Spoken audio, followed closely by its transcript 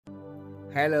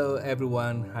Hello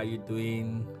everyone, how you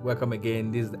doing? Welcome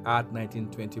again. This is the Art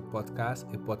 1920 podcast,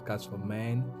 a podcast for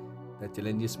men that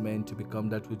challenges men to become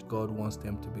that which God wants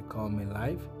them to become in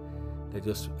life. That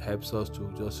just helps us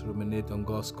to just ruminate on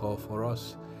God's call for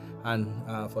us. And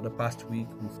for the past week,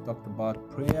 we've talked about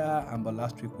prayer, and but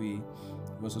last week we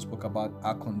also spoke about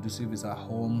how conducive is our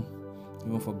home,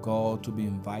 even for God to be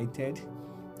invited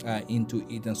into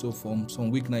it. And so, from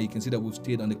some week now, you can see that we've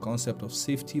stayed on the concept of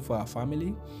safety for our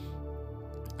family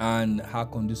and how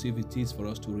conducive it is for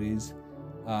us to raise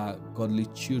godly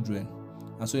children.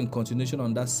 And so, in continuation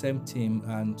on that same theme,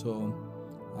 and so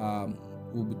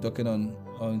we'll be talking on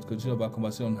continuation of our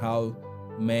conversation on how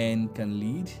men can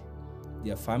lead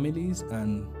their families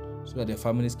and so that their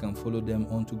families can follow them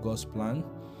onto God's plan.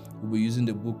 We'll be using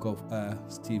the book of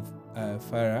Steve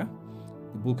Farrar.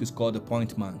 The book is called The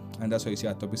Point Man, and that's why you see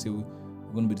our topic. Say we're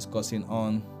going to be discussing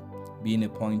on being a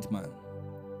point man.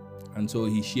 And so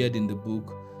he shared in the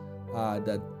book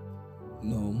that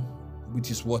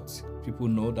which is what people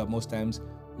know, that most times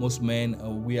most men,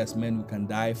 or we as men, we can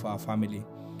die for our family.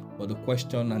 But the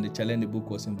question and the challenge the book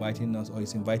was inviting us, or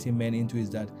is inviting men into, is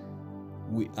that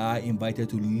we are invited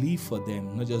to live for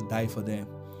them, not just die for them.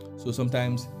 So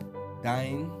sometimes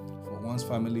dying for one's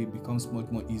family becomes much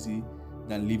more easy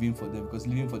than living for them, because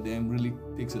living for them really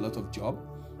takes a lot of job,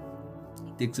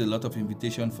 takes a lot of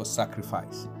invitation for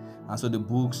sacrifice. And so the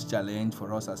book's challenge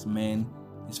for us as men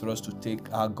is for us to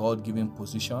take our God-given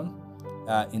position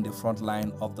in the front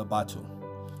line of the battle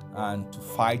and to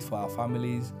fight for our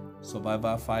families,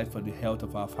 survival, fight for the health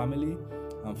of our family,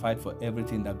 and fight for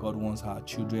everything that God wants our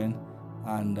children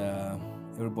and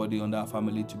everybody under our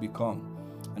family to become.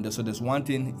 And so there's one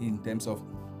thing in terms of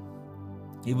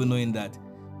even knowing that,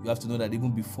 you have to know that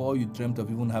even before you dreamt of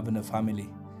even having a family,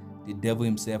 the devil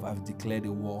himself has declared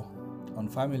a war on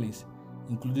families,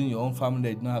 including your own family that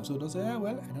you don't have. So don't say, I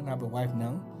don't have a wife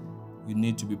now. You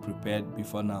need to be prepared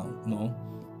before now. No,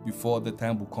 before the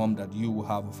time will come that you will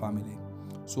have a family.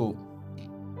 So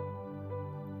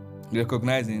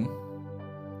recognizing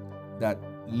that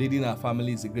leading our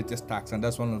family is the greatest task, and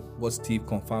that's one of what Steve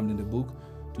confirmed in the book.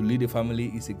 To lead a family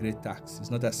is a great task.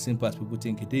 It's not as simple as people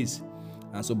think it is.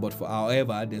 And so,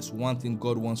 however, there's one thing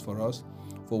God wants for us.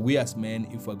 For we as men,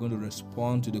 if we're going to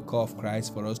respond to the call of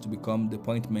Christ for us to become the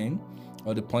point man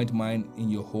or the point man in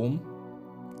your home,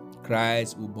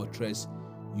 Christ will buttress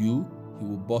you, he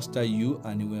will bolster you,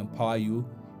 and he will empower you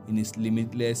in his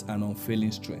limitless and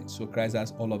unfailing strength. So Christ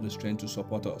has all of the strength to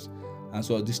support us. And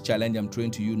so this challenge I'm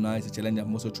throwing to you now is a challenge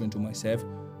I'm also throwing to myself.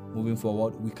 Moving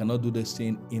forward, we cannot do this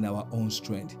thing in our own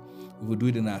strength. If we do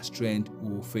it in our strength,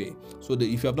 we will fail. So if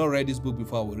you have not read this book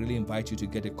before, I would really invite you to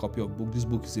get a copy of the book. This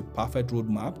book is a perfect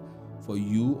roadmap for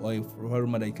you, or a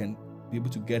roadmap that you can be able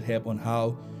to get help on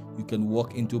how you can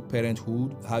walk into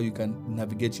parenthood, how you can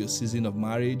navigate your season of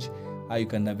marriage, how you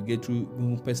can navigate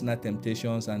through personal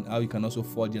temptations, and how you can also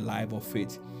forge a life of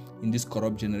faith in this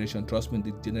corrupt generation. Trust me,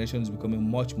 the generation is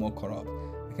becoming much more corrupt.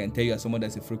 I can tell you, as someone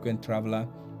that's a frequent traveler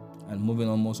and moving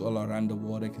almost all around the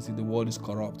world, I can see the world is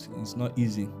corrupt. It's not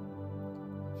easy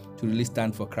to really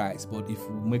stand for Christ, but if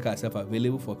we make ourselves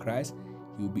available for Christ,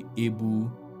 he will be able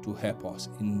to help us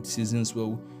in seasons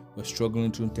where we're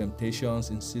struggling through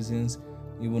temptations, in seasons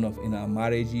even in our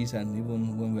marriages, and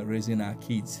even when we're raising our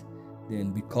kids.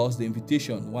 Then, because the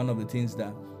invitation, one of the things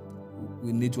that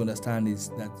we need to understand is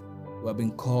that we have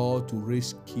been called to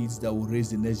raise kids that will raise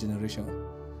the next generation.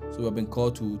 So we have been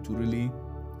called to really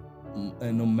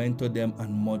mentor them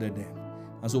and model them.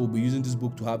 And so we'll be using this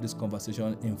book to have this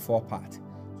conversation in 4 parts.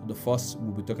 So the first,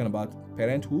 we'll be talking about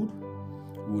parenthood.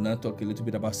 We will now talk a little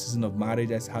bit about season of marriage,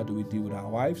 as how do we deal with our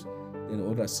wives. Then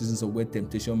other seasons of where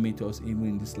temptation meets us even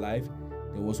in this life.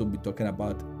 Then we'll also be talking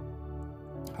about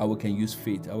how we can use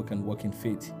faith, how we can walk in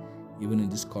faith even in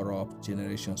this corrupt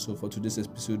generation. So for today's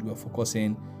episode, we are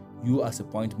focusing you as a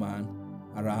point man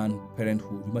around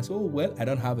parenthood. You might say, I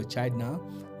don't have a child now,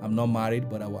 I'm not married,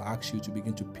 but I will ask you to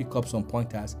begin to pick up some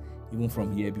pointers even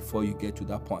from here before you get to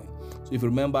that point. So if you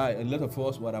remember, a lot of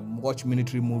us would have watched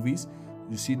military movies.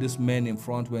 You see this man in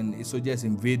front. When a soldier is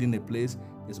invading a place,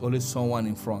 there's always someone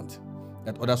in front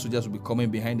that other soldiers will be coming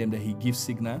behind them, that he gives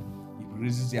signal. He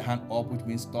raises their hand up, which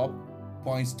means stop,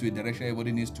 points to a direction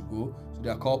everybody needs to go. So they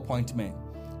are called point men.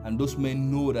 And those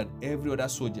men know that every other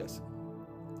soldiers,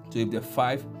 so if there are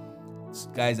 5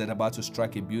 guys that are about to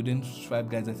strike a building, 5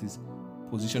 guys that is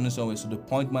positioning somewhere, so the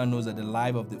point man knows that the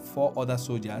life of the 4 other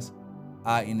soldiers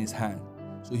are in his hand.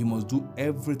 So he must do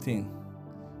everything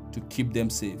to keep them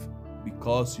safe,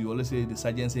 because you always say, the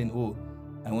sergeant saying,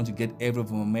 I want to get every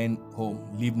of my men home,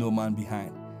 leave no man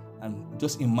behind. And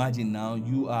just imagine now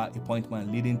you are a point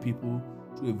man leading people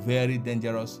to a very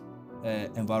dangerous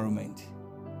environment.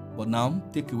 But now,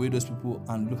 take away those people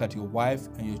and look at your wife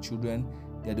and your children.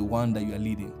 They're the one that you are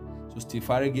leading. So Steve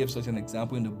Farrar gave such an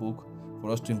example in the book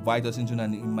for us to invite us into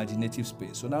an imaginative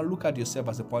space. So now look at yourself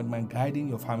as a point man guiding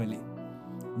your family,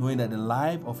 knowing that the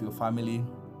life of your family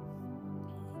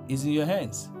is in your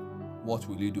hands. What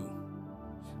will you do?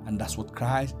 And that's what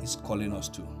Christ is calling us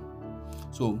to.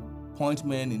 So point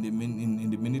men in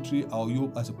the military, or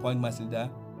you as a point man leader,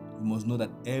 you must know that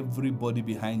everybody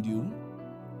behind you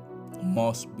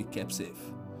must be kept safe.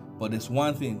 But there's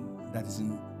one thing that is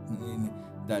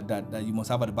that you must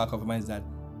have at the back of your mind, is that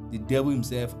the devil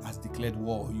himself has declared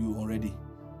war on you already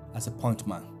as a point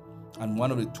man. And one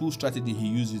of the two strategies he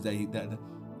uses his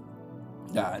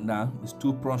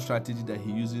two-pronged strategy that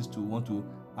he uses to want to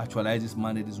actualize this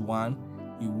mandate is, one,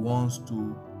 he wants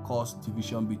to cause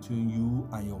division between you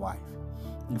and your wife.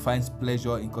 He finds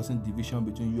pleasure in causing division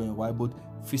between you and your wife, both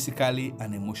physically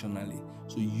and emotionally.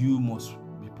 So you must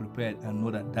be prepared and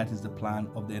know that that is the plan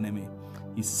of the enemy.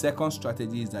 His second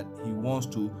strategy is that he wants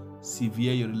to sever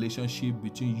your relationship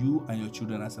between you and your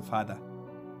children as a father.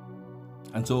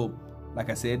 And so, like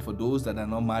I said, for those that are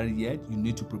not married yet, you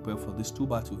need to prepare for these two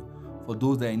battles. For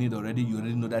those that are in it already, you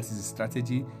already know that is a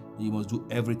strategy. You must do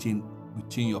everything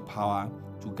within your power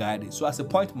to guide it. So as a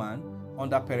point man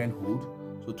under parenthood,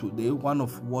 so today, one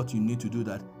of what you need to do,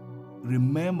 that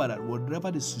remember that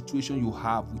whatever the situation you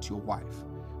have with your wife,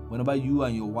 whenever you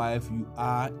and your wife, you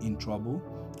are in trouble,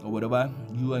 or whatever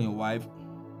you and your wife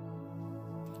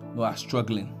are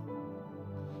struggling,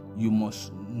 you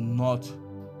must not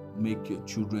make your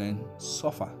children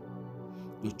suffer.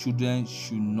 Your children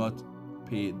should not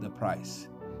pay the price.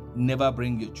 Never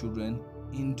bring your children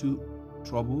into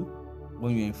trouble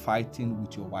when you're fighting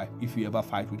with your wife. If you ever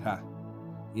fight with her,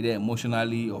 either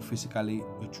emotionally or physically,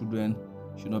 your children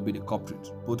should not be the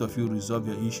culprit. Both of you resolve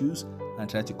your issues and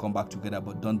try to come back together,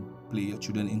 but don't play your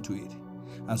children into it.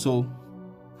 And so,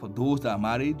 for those that are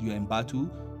married, you are in battle,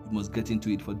 you must get into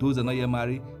it. For those that are not yet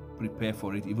married, prepare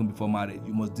for it even before marriage.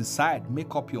 You must decide,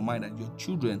 make up your mind that your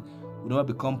children will never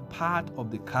become part of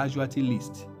the casualty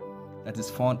list that is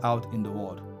found out in the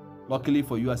world. Luckily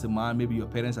for you as a man, maybe your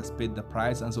parents have paid the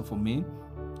price, and so for me,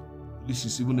 this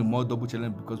is even a more double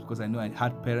challenge because I know I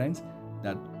had parents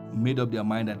that made up their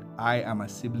mind that I and my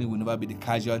sibling will never be the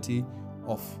casualty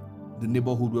of the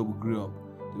neighborhood where we grew up.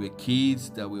 There were kids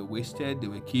that were wasted. There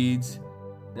were kids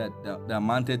that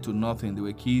amounted to nothing. There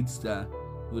were kids that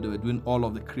they were doing all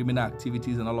of the criminal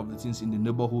activities and all of the things in the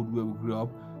neighborhood where we grew up.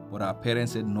 But our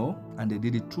parents said no, and they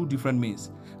did it through different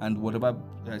means. And whatever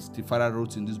Steve Farrar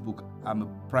wrote in this book, I'm a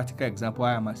practical example,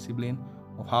 I am a sibling,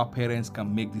 of how parents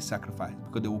can make this sacrifice,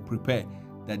 because they will prepare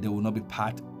that they will not be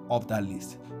part of that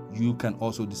list. You can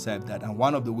also decide that. And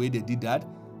one of the way they did that,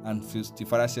 and Steve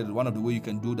Farrar said one of the way you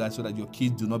can do that so that your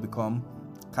kids do not become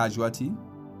casualty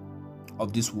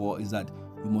of this war, is that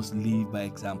you must live by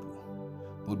example.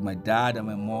 Both my dad and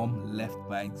my mom left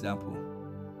by example.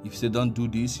 If you say don't do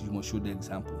this, you must show the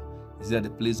example. Is it at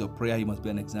the place of prayer? You must be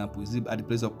an example. Is it at the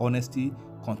place of honesty,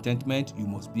 contentment? You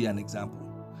must be an example.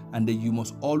 And then you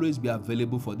must always be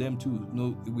available for them too. You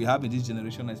know, we have in this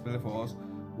generation, especially for us,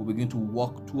 we begin to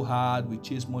work too hard, we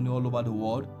chase money all over the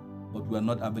world, but we are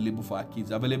not available for our kids.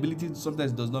 Availability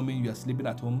sometimes does not mean you are sleeping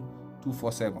at home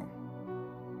 24/7.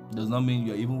 It does not mean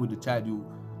you are even with the child, you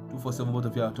 24/7, both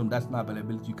of you are at home. That's not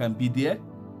availability. You can be there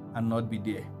and not be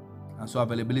there. And so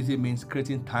availability means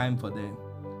creating time for them,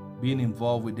 being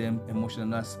involved with them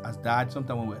emotionally. As dad,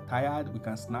 sometimes when we're tired, we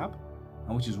can snap,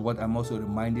 and which is what I'm also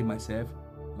reminding myself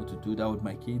not to do that with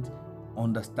my kids,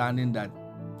 understanding that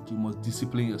you must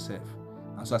discipline yourself.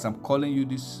 And so as I'm calling you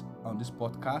this on this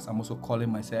podcast, I'm also calling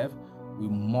myself. We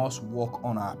must work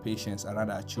on our patience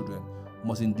around our children. We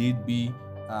must indeed be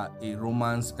a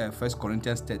Romans, 1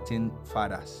 Corinthians 13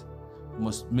 fathers. You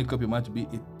must make up your mind to be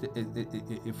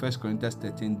a 1 Corinthians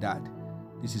 13 dad.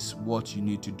 This is what you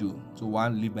need to do. So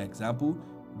one, live by example,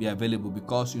 be available,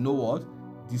 because you know what?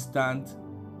 Distant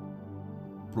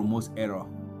promotes error.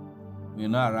 When you're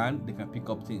not around, they can pick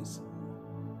up things.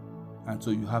 And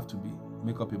so you have to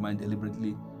make up your mind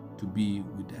deliberately to be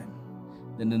with them.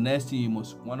 Then the next thing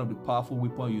one of the powerful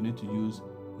weapons you need to use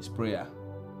is prayer.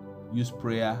 Use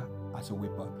prayer as a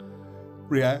weapon.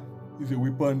 Prayer is a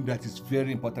weapon that is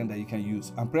very important that you can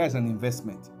use. And prayer is an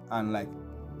investment. And like,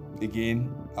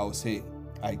 again, I will say,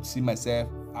 I see myself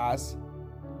as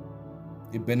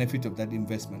a benefit of that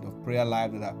investment of prayer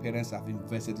life that our parents have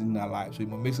invested in our lives. So you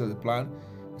must make sure the plan,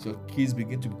 so kids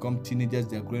begin to become teenagers,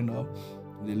 they're growing up,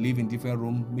 they live in different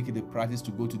rooms, make it a practice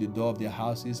to go to the door of their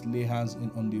houses, lay hands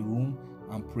on the room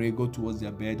and pray, go towards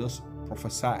their bed, just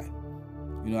prophesy.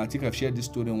 You know, I think I've shared this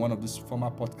story in one of these former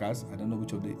podcasts. I don't know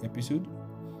which of the episode.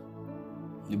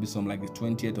 maybe some like the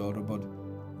 20th or about,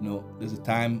 there's a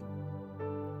time,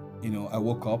 I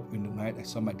woke up in the night, I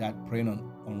saw my dad praying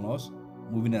on us,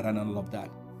 moving around and all of that.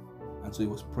 And so he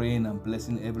was praying and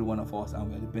blessing every one of us, and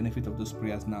we are the benefit of those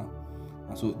prayers now.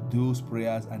 And so those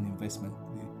prayers and investment,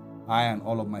 I and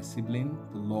all of my siblings,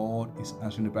 the Lord is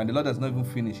answering the prayer. And the Lord has not even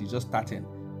finished, He's just starting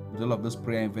with all of those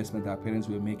prayer investment that our parents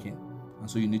were making. And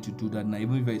so you need to do that now.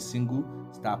 Even if you're single,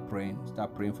 start praying.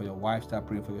 Start praying for your wife, start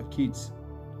praying for your kids.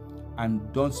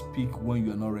 And don't speak when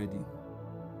you are not ready.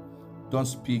 Don't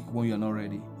speak when you are not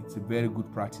ready. It's a very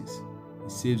good practice.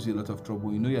 It saves you a lot of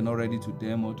trouble. You're not ready to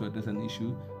them or to address an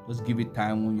issue. Just give it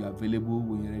time. When you're available,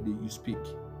 when you're ready, you speak.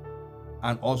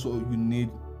 And also you need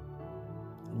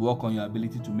work on your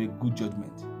ability to make good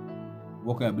judgment.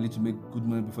 Work on your ability to make good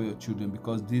money before your children,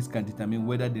 because this can determine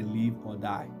whether they live or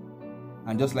die.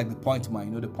 And just like the point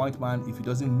man, the point man, if he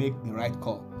doesn't make the right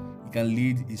call, he can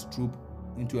lead his troop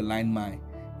into a line mine.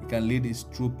 He can lead his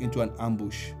troop into an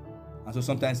ambush. And so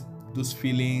sometimes those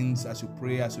feelings, as you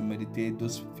pray, as you meditate,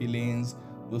 those feelings,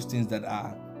 those things that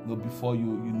are before you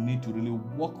need to really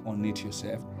work on it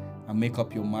yourself and make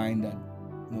up your mind that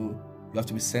you have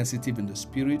to be sensitive in the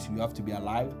spirit, you have to be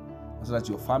alive, so that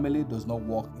your family does not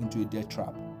walk into a death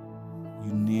trap.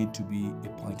 You need to be a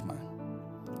point man.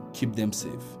 Keep them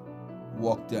safe.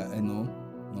 Walk there,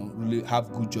 really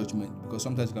have good judgment, because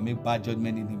sometimes you can make bad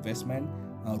judgment in investment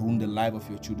and ruin the life of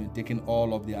your children, taking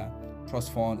all of their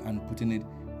trust fund and putting it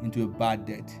into a bad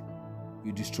debt.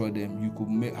 You destroy them. You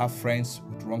could have friends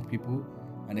with wrong people,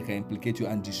 and they can implicate you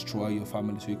and destroy your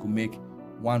family. So you could make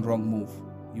one wrong move,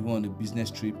 even on a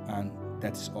business trip, and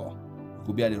that is all. You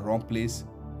could be at the wrong place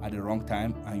at the wrong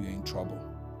time, and you're in trouble.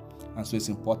 And so it's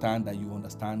important that you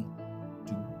understand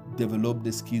to develop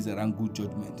the skills around good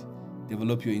judgment.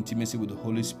 Develop your intimacy with the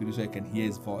Holy Spirit so you can hear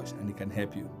His voice and He can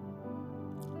help you.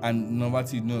 And number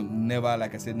two, never,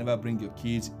 like I said, never bring your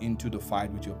kids into the fight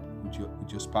with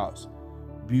your spouse.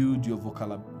 Build your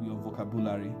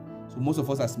vocabulary. So most of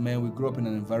us as men, we grew up in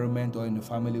an environment or in a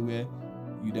family where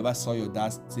you never saw your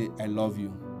dad say, "I love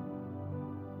you."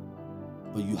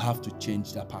 But you have to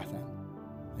change that pattern.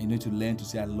 And you need to learn to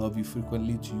say, "I love you"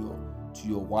 frequently to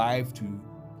your wife,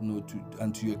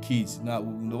 and to your kids. Now,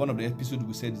 one of the episodes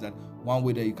we said is that one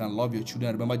way that you can love your children.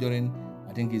 I remember during,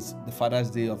 I think it's the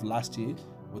Father's Day of last year,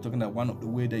 we're talking that one of the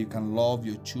ways that you can love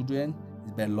your children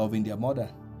is by loving their mother.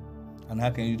 And how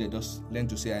can you do that? Just learn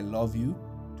to say "I love you"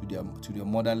 to their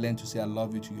mother. Learn to say "I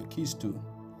love you" to your kids too.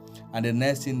 And the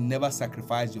next thing, never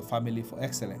sacrifice your family for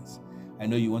excellence. I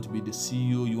know you want to be the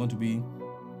CEO, you want to be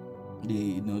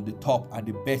the top and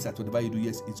the best at whatever you do.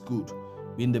 Yes, it's good.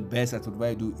 Being the best at whatever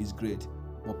you do is great.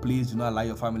 But please do not allow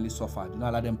your family suffer. Do not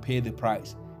allow them pay the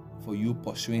price for you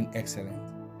pursuing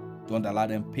excellence. Don't allow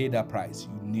them pay that price.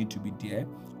 You need to be there.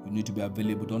 You need to be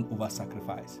available. Don't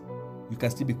over-sacrifice. You can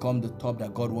still become the top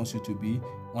that God wants you to be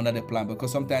under the plan,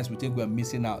 because sometimes we think we're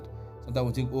missing out. Sometimes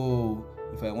we think,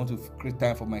 if I want to create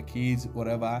time for my kids,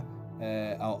 whatever,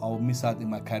 I'll miss out in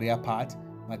my career path.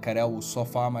 My career will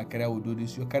suffer. My career will do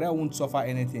this. Your career won't suffer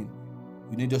anything.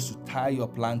 You need just to tie your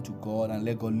plan to God and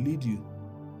let God lead you.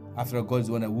 After all, God is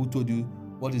the one who told you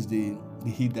what is the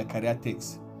heat that career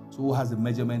takes. So who has the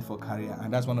measurement for career?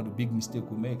 And that's one of the big mistakes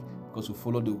we make, because we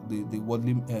follow the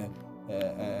worldly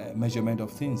measurement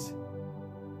of things.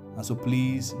 And so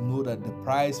please know that the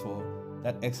price for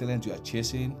that excellence you are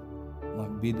chasing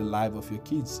must be the life of your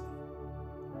kids.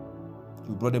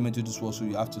 You brought them into this world, so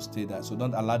you have to stay there. So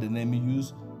don't allow the enemy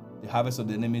use the harvest of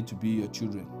the enemy to be your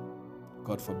children.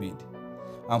 God forbid.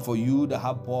 And for you that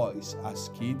have boys as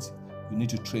kids, you need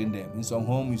to train them. In some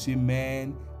home, you see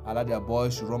men allow their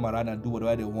boys to roam around and do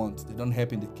whatever they want. They don't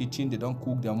help in the kitchen. They don't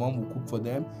cook. Their mom will cook for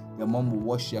them. Their mom will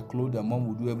wash their clothes. Their mom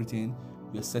will do everything.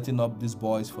 You're setting up these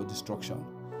boys for destruction.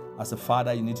 As a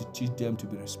father, you need to teach them to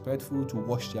be respectful, to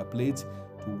wash their plates,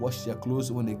 to wash their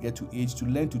clothes when they get to age, to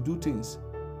learn to do things.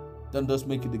 Don't just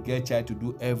make it the girl child to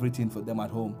do everything for them at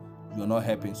home. You're not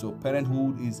helping. So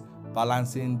parenthood is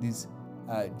balancing these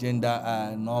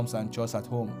gender norms and chores at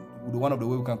home. One of the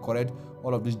ways we can correct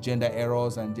all of these gender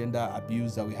errors and gender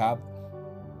abuse that we have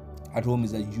at home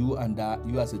is that you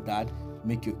as a dad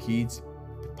make your kids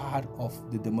be part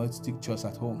of the domestic chores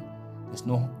at home. There's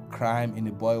no crime in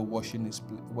a boy washing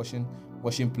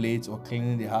plates or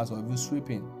cleaning the house or even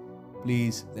sweeping.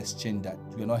 Please, let's change that.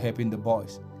 You're not helping the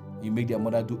boys. You make their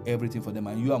mother do everything for them,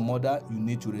 and you, a mother, you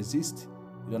need to resist.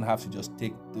 You don't have to just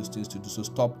take those things to do. So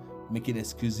stop making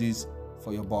excuses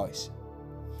for your boys.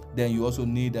 Then you also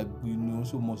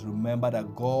must remember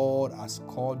that God has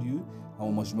called you, and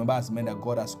we must remember as men that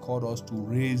God has called us to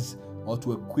raise or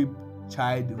to equip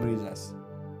child raisers,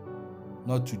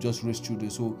 not to just raise children.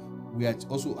 So we are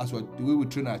also, the way we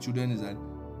train our children is that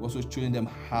we're also showing them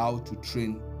how to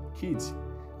train kids.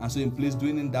 And so in place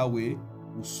doing it that way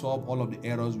will solve all of the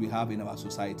errors we have in our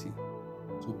society.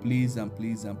 So please and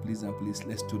please and please and please,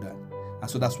 let's do that. And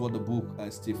so that's what the book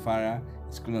Steve Farrar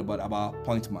is calling about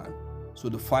point man. So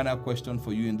the final question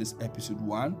for you in this episode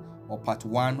 1 or part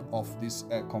 1 of this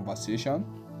conversation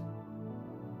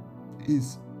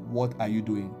is, what are you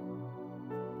doing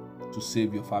to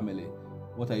save your family?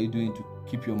 What are you doing to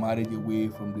keep your marriage away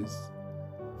from this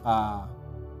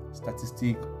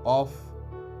statistic of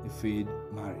a failed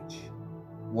marriage?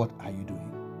 What are you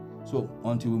doing? So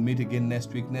until we meet again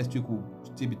next week we'll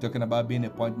still be talking about being a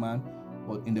point man,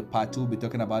 but in the part 2 we'll be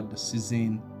talking about the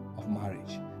season of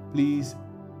marriage. Please,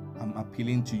 I'm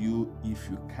appealing to you, if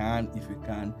you can,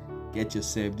 get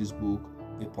yourself this book,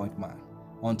 A Point Man.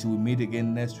 Until we meet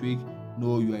again next week,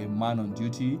 know you are a man on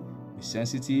duty, be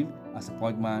sensitive as a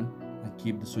point man, and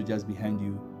keep the soldiers behind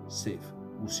you safe.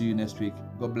 We'll see you next week.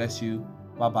 God bless you.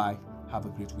 Bye-bye. Have a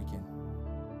great weekend.